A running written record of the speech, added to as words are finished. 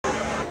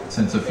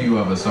since a few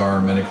of us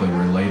are medically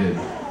related,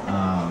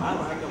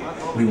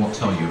 we won't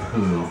tell you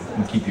who,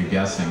 we'll keep you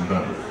guessing,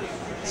 but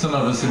some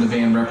of us in the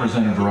band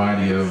represent a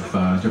variety of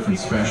different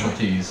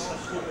specialties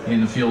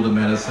in the field of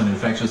medicine: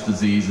 infectious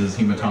diseases,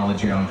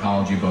 hematology,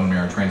 oncology, bone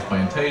marrow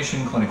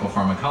transplantation, clinical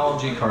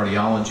pharmacology,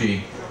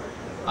 cardiology,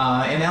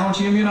 and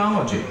allergy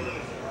immunology.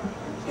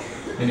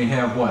 And you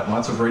have what,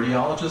 lots of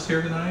radiologists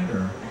here tonight,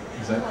 or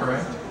is that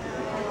correct?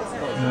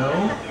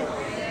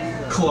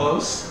 No?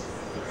 Close.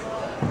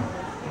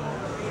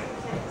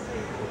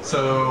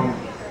 So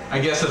I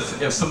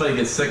guess if somebody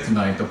gets sick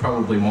tonight, they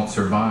probably won't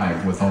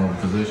survive with all the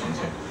physicians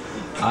here.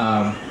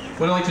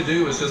 What I'd like to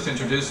do is just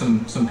introduce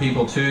some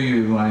people to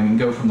you. I can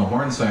go from the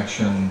horn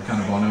section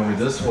kind of on over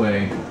this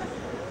way.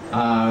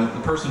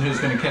 The person who's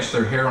going to catch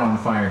their hair on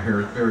fire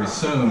here very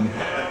soon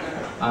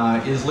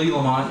is Lee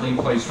Lamont. Lee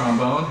plays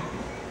trombone.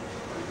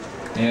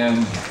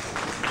 And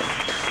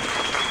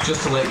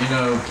just to let you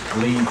know,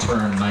 Lee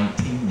turned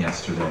 19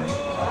 yesterday.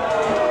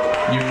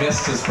 You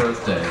missed his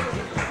birthday.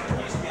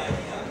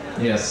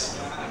 Yes,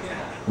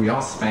 we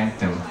all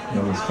spanked him.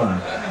 It was fun.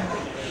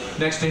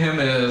 Next to him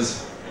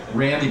is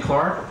Randy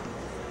Carter,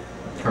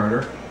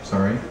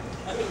 sorry.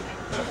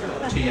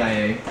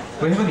 TIA.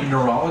 Do we have any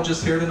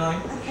neurologists here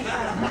tonight?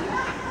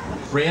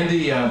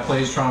 Randy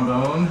plays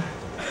trombone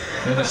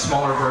in a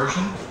smaller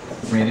version.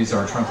 Randy's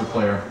our trumpet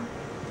player.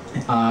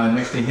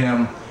 Next to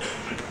him,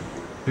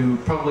 who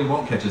probably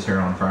won't catch his hair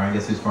on fire, I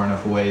guess he's far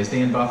enough away, is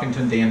Dan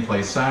Buffington. Dan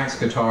plays sax,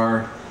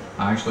 guitar,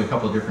 actually a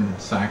couple of different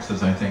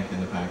saxes, I think, in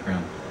the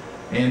background.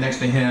 And next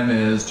to him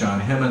is John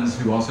Hemmons,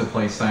 who also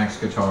plays sax,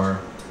 guitar,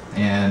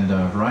 and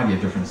a variety of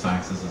different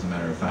saxes, as a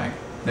matter of fact.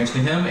 Next to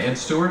him, Ed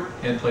Stewart.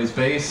 Ed plays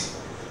bass,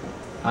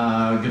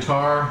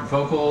 guitar,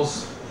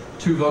 vocals,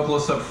 two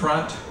vocalists up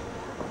front,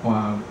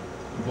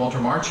 Walter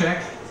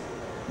Marchek,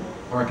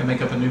 or I can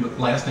make up a new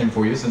last name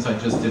for you since I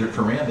just did it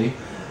for Randy,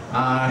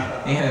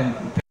 and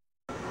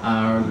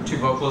two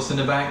vocalists in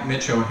the back,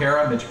 Mitch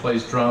O'Hara. Mitch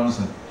plays drums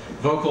and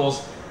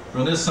vocals.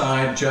 On this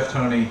side, Jeff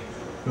Toney,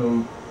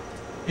 who,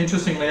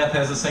 interestingly enough,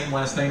 has the same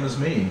last name as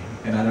me,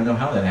 and I don't know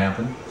how that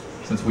happened,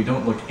 since we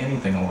don't look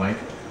anything alike.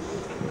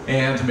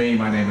 And to me,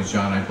 my name is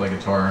John. I play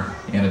guitar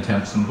and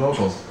attempt some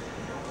vocals.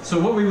 So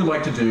what we would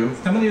like to do,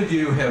 how many of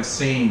you have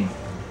seen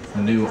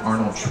a new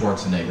Arnold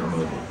Schwarzenegger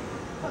movie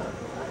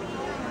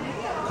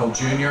called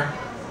Junior?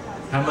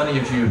 How many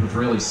of you have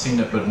really seen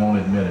it but won't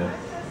admit it?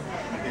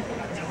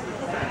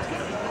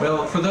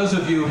 Well, for those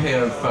of you who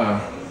have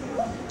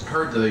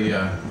heard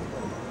the,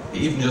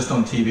 even just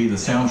on TV, the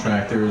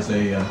soundtrack, there is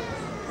a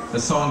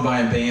song by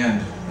a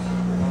band,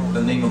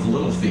 the name of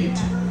Little Feat,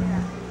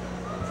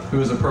 who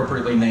is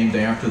appropriately named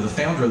after the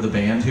founder of the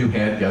band, who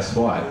had, guess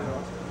what,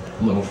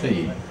 Little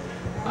Feat.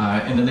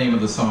 And the name of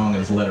the song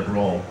is Let It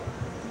Roll.